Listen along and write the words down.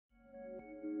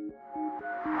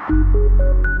Hi,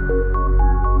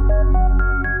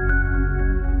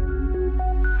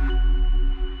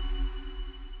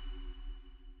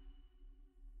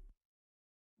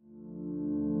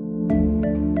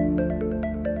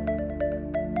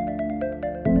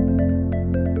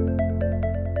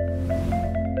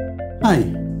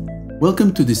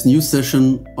 welcome to this new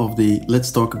session of the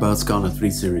Let's Talk About Scala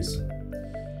 3 series.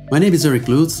 My name is Eric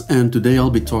Lutz, and today I'll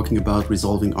be talking about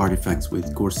resolving artifacts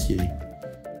with Coursier.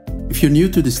 If you're new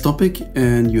to this topic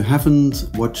and you haven't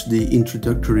watched the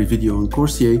introductory video on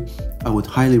Coursier, I would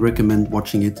highly recommend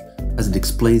watching it, as it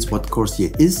explains what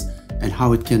Coursier is and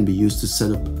how it can be used to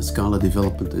set up a Scala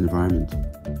development environment.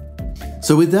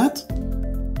 So with that,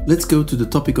 let's go to the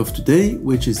topic of today,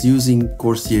 which is using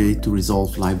Coursier to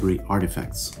resolve library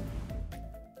artifacts.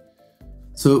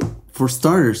 So for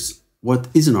starters, what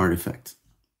is an artifact?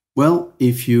 Well,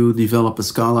 if you develop a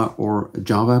Scala or a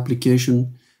Java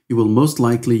application, you will most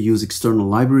likely use external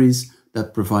libraries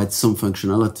that provide some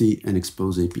functionality and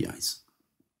expose APIs.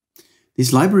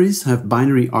 These libraries have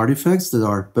binary artifacts that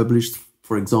are published,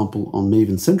 for example, on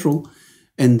Maven Central,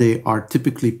 and they are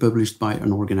typically published by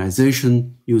an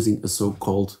organization using a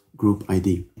so-called group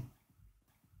ID.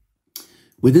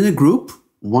 Within a group,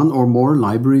 one or more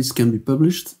libraries can be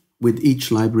published, with each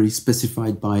library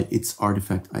specified by its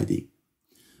artifact ID.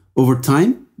 Over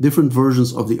time, different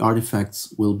versions of the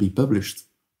artifacts will be published.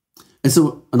 And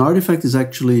so an artifact is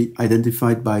actually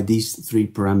identified by these three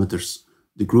parameters: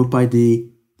 the group ID,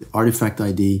 the artifact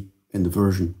ID, and the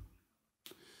version.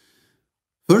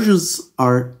 Versions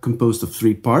are composed of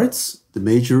three parts: the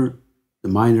major, the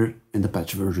minor, and the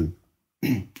patch version.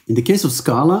 In the case of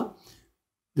Scala,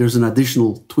 there's an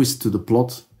additional twist to the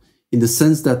plot, in the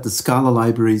sense that the Scala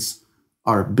libraries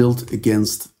are built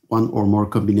against one or more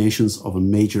combinations of a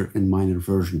major and minor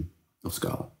version of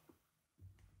Scala.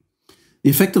 The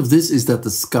effect of this is that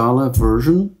the Scala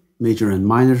version, major and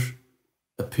minor,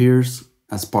 appears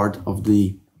as part of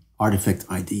the artifact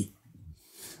ID.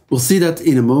 We'll see that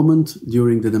in a moment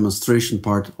during the demonstration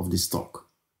part of this talk.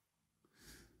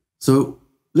 So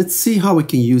let's see how we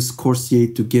can use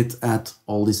Coursier to get at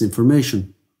all this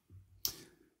information.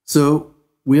 So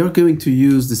we are going to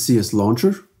use the CS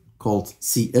launcher called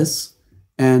CS,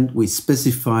 and we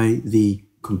specify the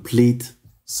complete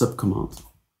subcommand.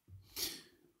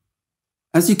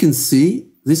 As you can see,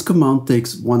 this command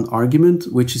takes one argument,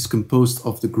 which is composed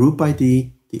of the group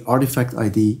ID, the artifact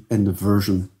ID, and the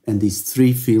version. And these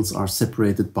three fields are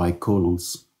separated by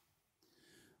colons.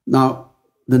 Now,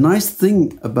 the nice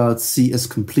thing about CS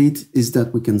complete is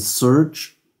that we can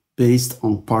search based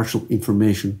on partial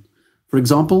information. For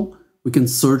example, we can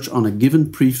search on a given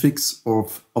prefix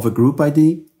of a group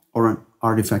ID or an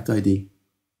artifact ID.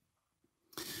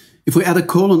 If we add a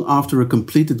colon after a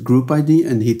completed group ID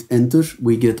and hit enter,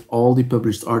 we get all the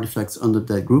published artifacts under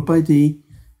that group ID,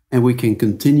 and we can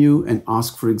continue and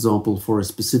ask, for example, for a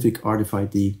specific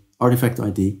artifact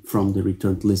ID from the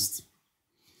returned list.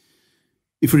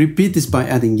 If we repeat this by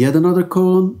adding yet another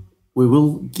colon, we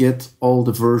will get all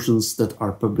the versions that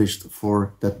are published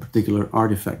for that particular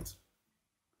artifact.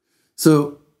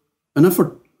 So enough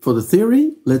for the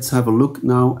theory. Let's have a look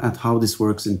now at how this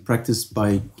works in practice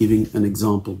by giving an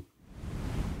example.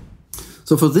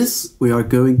 So for this, we are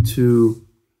going to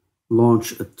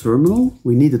launch a terminal.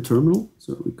 We need a terminal,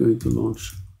 so we're going to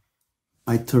launch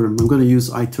iterm. I'm going to use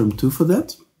iterm2 for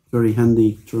that. Very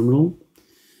handy terminal.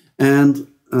 And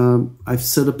I've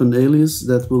set up an alias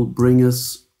that will bring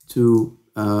us to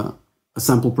a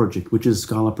sample project, which is a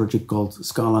Scala project called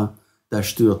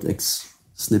Scala-2.x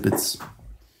snippets.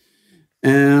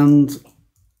 And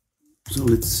so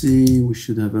let's see, we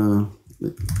should have a,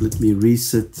 let me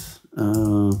reset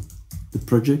the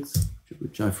project,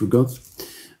 which I forgot.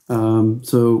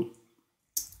 So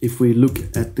if we look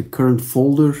at the current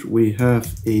folder, we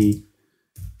have a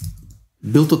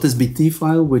build.sbt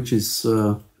file, which is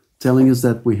telling us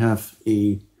that we have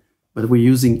but we're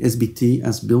using SBT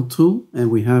as build tool, and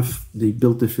we have the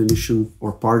build definition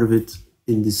or part of it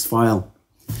in this file.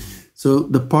 So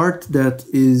the part that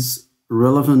is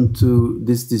relevant to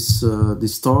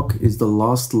this talk is the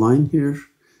last line here,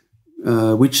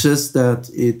 which says that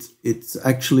it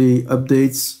actually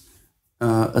updates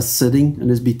a setting, an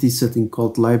SBT setting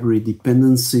called library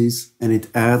dependencies, and it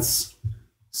adds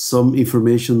some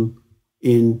information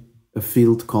in a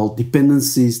field called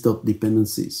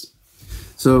dependencies.dependencies.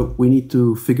 So we need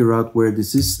to figure out where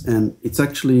this is, and it's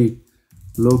actually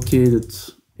located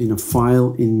in a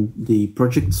file in the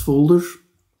projects folder,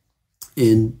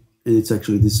 and it's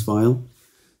actually this file.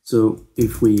 So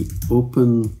if we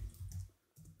open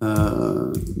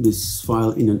this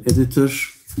file in an editor,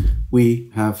 we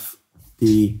have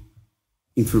the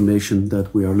information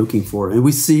that we are looking for. And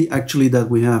we see actually that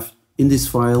we have in this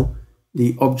file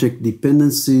the object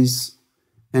dependencies,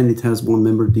 and it has one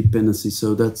member dependency.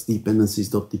 So that's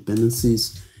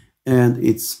dependencies.dependencies. And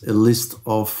it's a list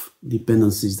of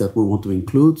dependencies that we want to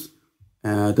include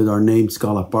that are named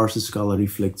Scala Parser, Scala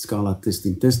Reflect, Scala Test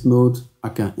in Test Mode,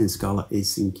 akka, and Scala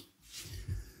Async.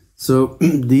 So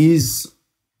these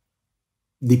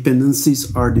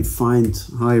dependencies are defined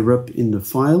higher up in the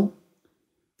file.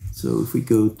 So if we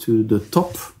go to the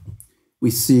top, we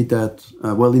see that,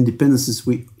 well, in dependencies,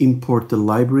 we import the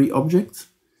library object.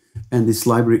 And this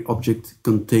library object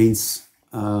contains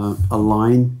a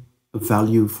line, a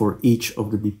value for each of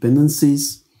the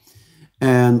dependencies.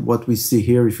 And what we see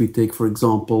here, if we take, for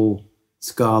example,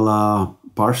 Scala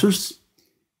parsers,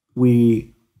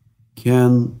 we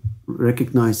can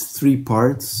recognize three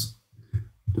parts.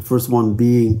 The first one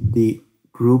being the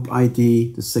group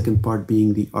ID, the second part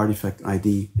being the artifact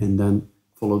ID, and then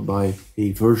followed by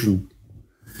a version.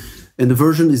 And the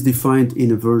version is defined in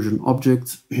a version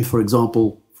object. For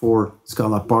example, for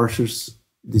Scala parsers,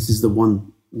 this is the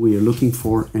one we are looking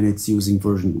for, and it's using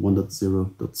version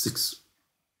 1.0.6.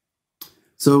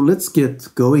 So let's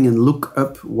get going and look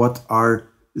up what are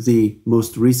the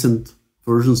most recent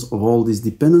versions of all these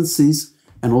dependencies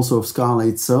and also of Scala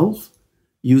itself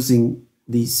using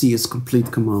the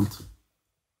cscomplete command.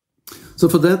 So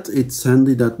for that, it's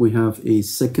handy that we have a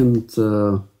second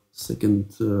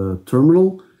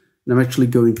terminal. And I'm actually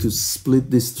going to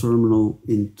split this terminal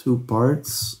in two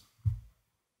parts.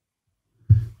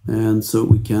 And so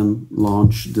we can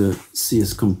launch the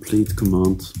cscomplete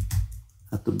command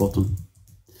at the bottom.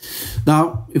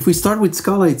 Now, if we start with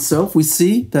Scala itself, we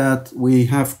see that we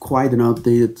have quite an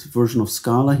outdated version of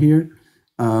Scala here.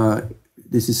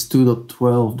 This is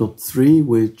 2.12.3,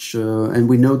 which, and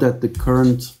we know that the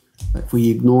current, if we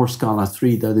ignore Scala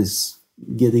 3, that is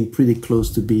getting pretty close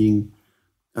to being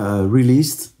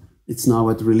released. It's now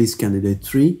at release candidate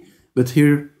 3. But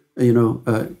here, you know,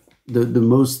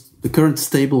 the current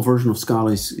stable version of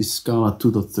Scala is Scala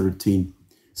 2.13.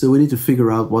 So we need to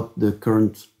figure out what the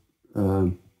current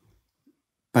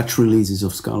patch releases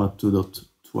of Scala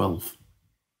 2.12.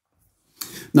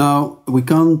 Now, we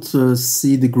can't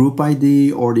see the group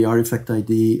ID or the artifact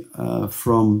ID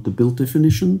from the build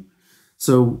definition.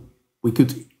 So we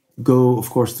could go, of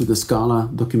course, to the Scala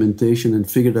documentation and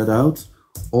figure that out,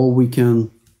 or we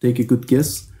can take a good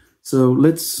guess. So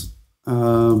let's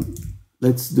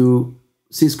do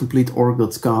cscomplete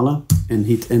org.scala and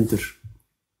hit enter.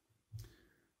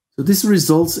 So this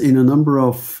results in a number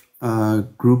of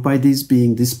group IDs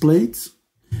being displayed,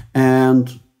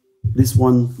 and this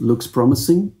one looks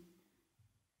promising.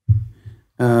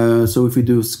 So if we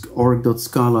do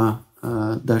org.scala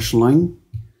 -lang,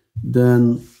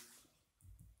 then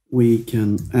we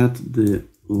can add the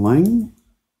lang,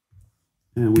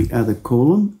 and we add a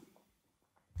colon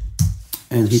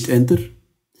and hit enter.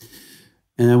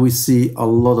 And we see a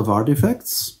lot of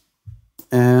artifacts.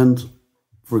 And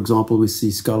for example, we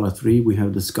see Scala 3, we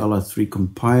have the Scala 3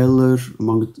 compiler,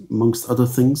 amongst other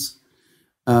things.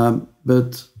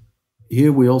 But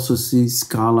here we also see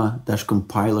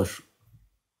Scala-compiler.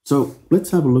 So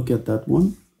let's have a look at that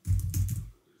one.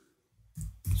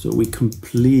 So we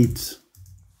complete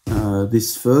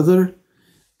this further,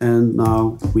 and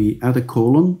now we add a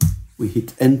colon, we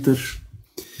hit enter,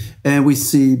 and we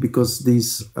see, because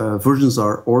these versions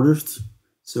are ordered,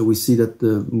 so we see that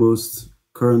the most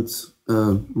current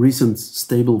recent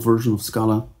stable version of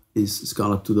Scala is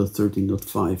Scala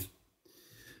 2.13.5.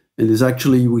 And this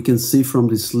actually, we can see from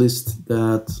this list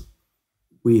that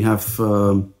we have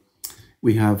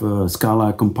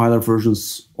Scala compiler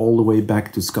versions all the way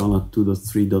back to Scala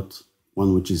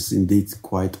 2.3.1, which is indeed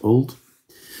quite old.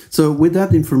 So with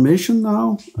that information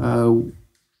now,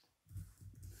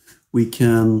 we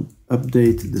can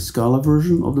update the Scala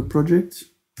version of the project.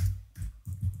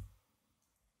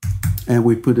 And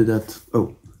we put it at,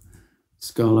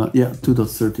 Scala, yeah,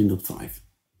 2.13.5.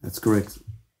 That's correct.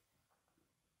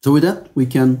 So with that, we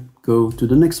can go to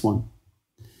the next one.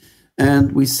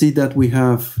 And we see that we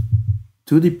have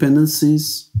two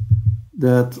dependencies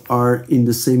that are in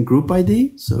the same group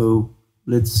ID. So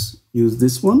let's use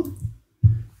this one.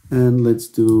 And let's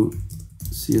do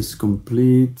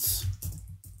cscomplete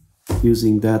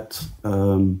using that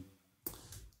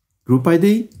group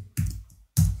ID.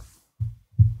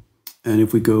 And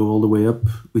if we go all the way up,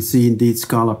 we see indeed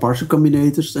Scala parser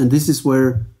combinators. And this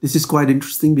is quite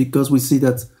interesting, because we see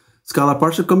that Scala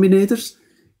parser combinators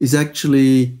is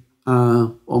actually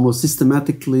almost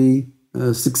systematically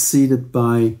succeeded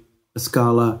by a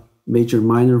Scala major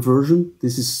minor version.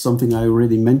 This is something I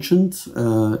already mentioned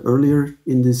earlier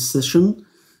in this session.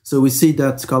 So we see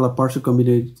that Scala Partial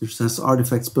Combinators has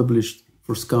artifacts published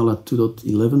for Scala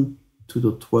 2.11,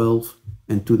 2.12,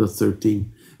 and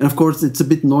 2.13. And of course, it's a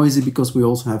bit noisy because we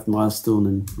also have milestone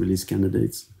and release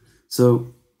candidates.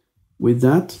 So with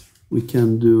that, we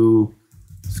can do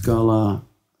Scala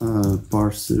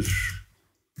parser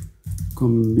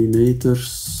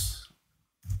combinators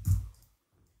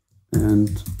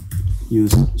and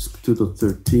use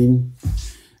 2.13.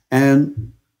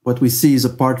 And what we see is,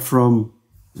 apart from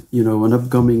an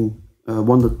upcoming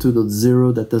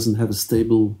 1.2.0 that doesn't have a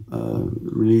stable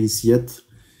release yet,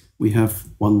 we have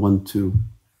 1.1.2.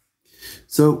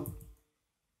 So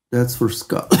that's for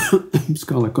Scala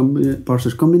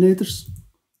parser combinators.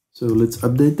 So let's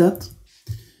update that.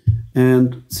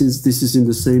 And since this is in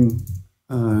the same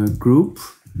group,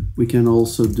 we can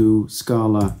also do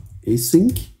Scala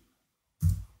async.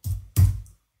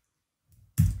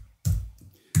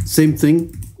 Same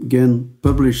thing, again,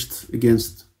 published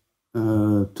against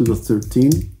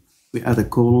 2.13. We add a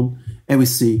colon, and we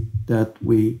see that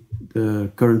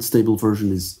the current stable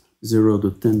version is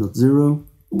 0.10.0.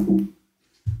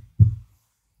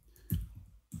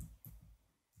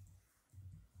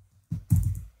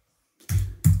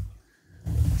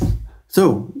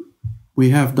 So we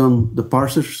have done the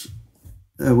parsers.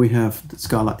 We have the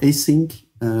Scala async.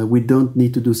 We don't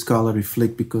need to do Scala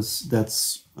reflect because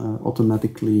that's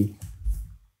automatically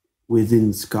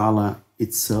within Scala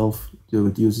itself. So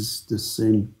it uses the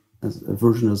same as a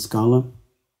version of Scala.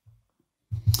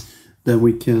 Then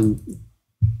we can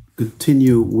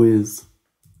continue with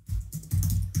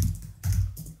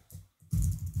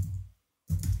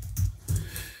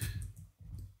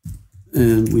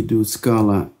and we do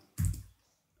Scala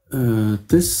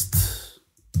test.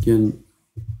 Again,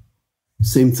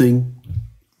 same thing.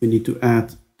 We need to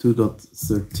add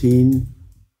 2.13.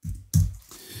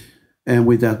 And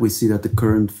with that, we see that the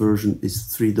current version is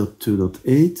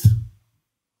 3.2.8.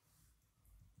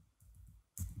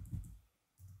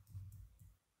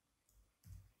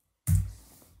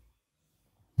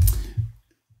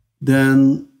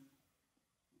 Then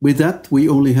with that, we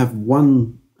only have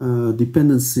one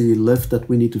dependency left that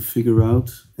we need to figure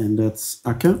out, and that's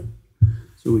aka.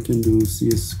 So we can do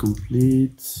cs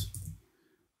complete,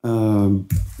 and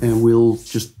we'll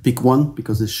just pick one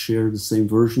because they share the same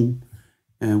version,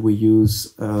 and we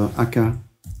use aka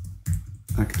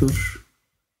actor.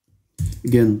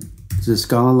 Again, it's a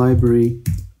Scala library,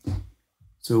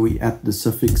 so we add the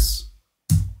suffix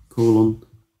colon,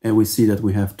 and we see that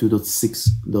we have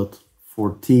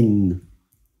 2.6.14.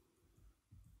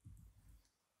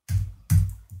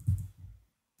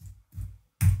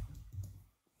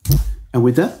 And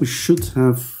with that, we should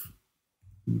have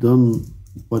done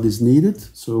what is needed.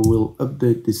 So we'll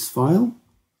update this file.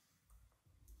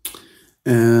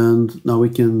 And now we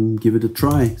can give it a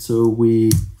try. So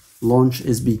we launch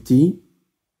SBT.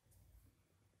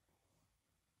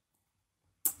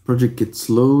 Project gets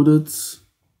loaded.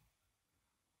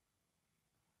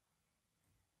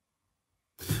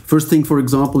 First thing, for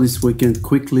example, is we can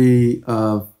quickly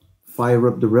fire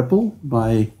up the REPL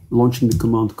by launching the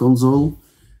command console.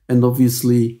 And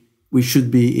obviously, we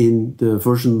should be in the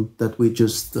version that we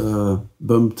just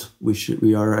bumped.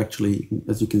 We are actually,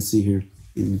 as you can see here,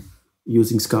 in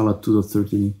using Scala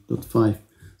 2.13.5.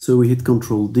 So we hit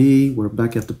Control D. We're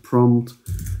back at the prompt.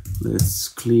 Let's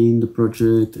clean the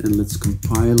project and let's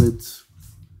compile it.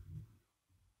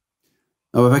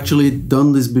 Now, I've actually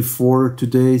done this before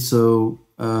today, so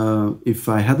if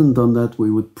I hadn't done that,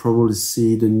 we would probably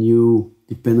see the new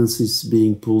dependencies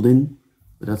being pulled in,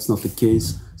 but that's not the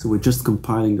case. So we're just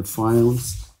compiling the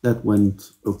files. That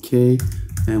went okay,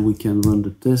 and we can run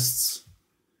the tests,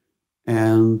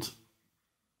 and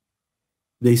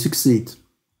they succeed.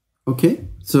 Okay,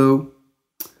 so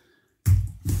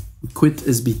quit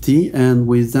SBT, and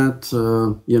with that,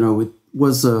 it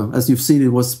was, as you've seen,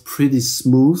 it was pretty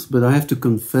smooth, but I have to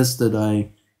confess that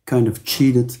I kind of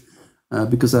cheated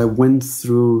because I went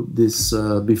through this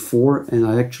before, and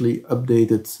I actually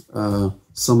updated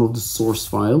some of the source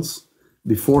files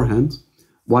beforehand.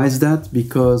 Why is that?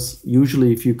 Because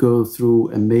usually if you go through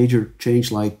a major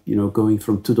change, like going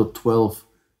from 2.12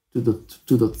 to the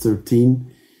 2.13,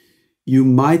 you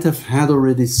might have had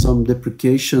already some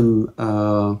deprecation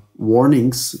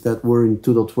warnings that were in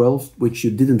 2.12, which you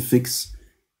didn't fix.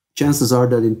 Chances are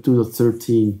that in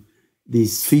 2.13,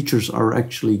 these features are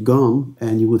actually gone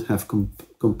and you would have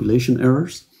compilation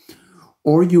errors.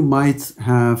 Or you might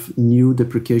have new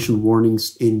deprecation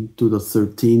warnings in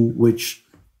 2.13, which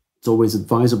it's always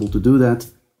advisable to do that,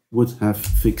 would have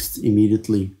fixed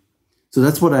immediately. So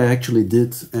that's what I actually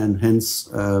did, and hence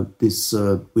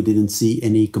we didn't see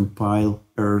any compile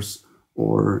errors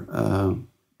or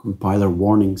compiler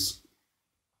warnings.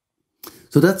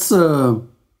 So that's it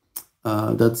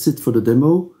for the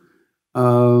demo.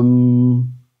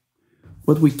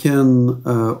 What we can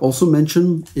also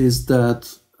mention is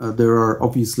that there are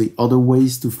obviously other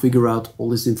ways to figure out all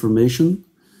this information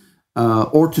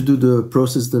or to do the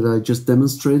process that I just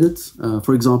demonstrated.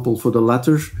 For example, for the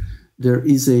latter, there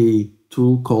is a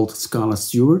tool called Scala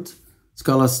Steward.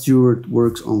 Scala Steward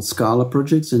works on Scala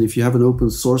projects, and if you have an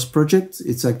open source project,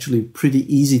 it's actually pretty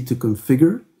easy to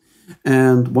configure.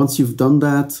 And once you've done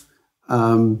that,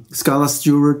 Scala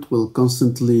Steward will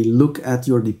constantly look at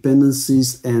your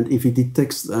dependencies, and if it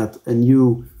detects that a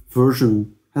new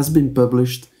version has been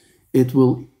published, it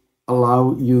will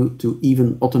allow you to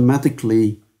even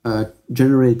automatically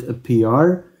generate a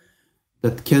PR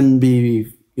that can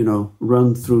be,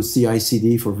 run through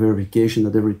CI/CD for verification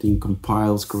that everything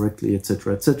compiles correctly,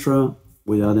 etc.,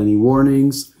 without any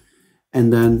warnings.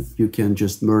 And then you can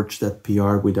just merge that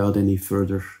PR without any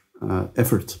further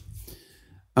effort.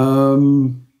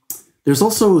 There's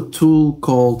also a tool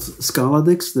called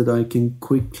Scaladex that I can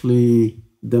quickly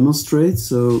demonstrate.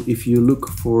 So if you look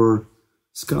for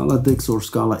Scaladex or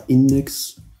Scala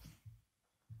Index,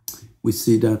 we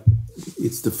see that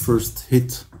it's the first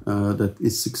hit that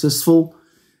is successful.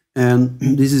 And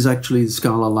this is actually the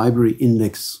Scala library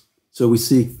index. So we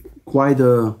see quite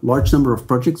a large number of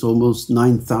projects, almost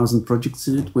 9,000 projects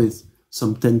in it, with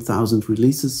some 10,000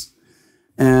 releases.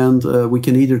 And we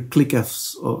can either click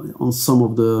on some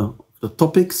of the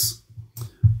topics,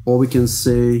 or we can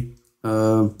say,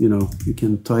 you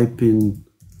can type in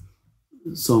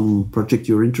some project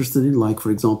you're interested in, like,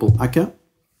 for example, Akka.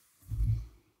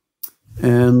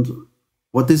 And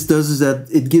what this does is that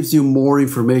it gives you more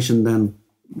information than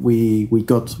we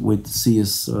got with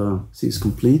CS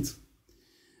Complete.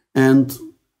 And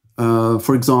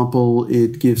for example,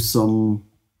 it gives some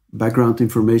background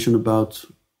information about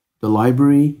the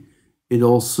library. It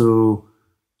also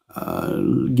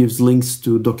gives links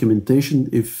to documentation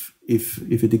if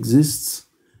it exists.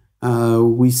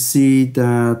 We see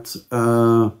that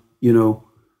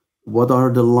what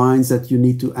are the lines that you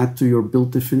need to add to your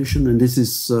build definition, and this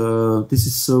is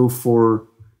so for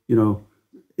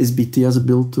SBT as a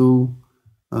build tool,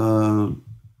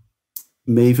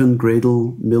 Maven,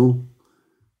 Gradle, Mill,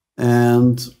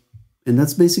 and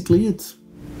that's basically it.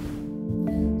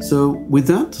 So with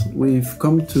that, we've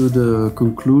come to the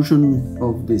conclusion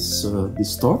of this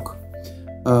talk.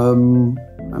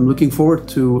 I'm looking forward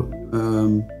to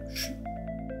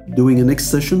doing a next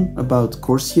session about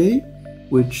Coursier,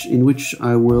 in which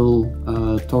I will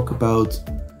talk about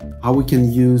how we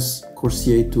can use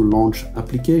Coursier to launch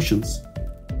applications.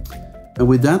 And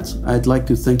with that, I'd like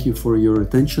to thank you for your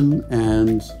attention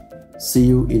and see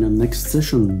you in a next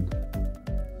session.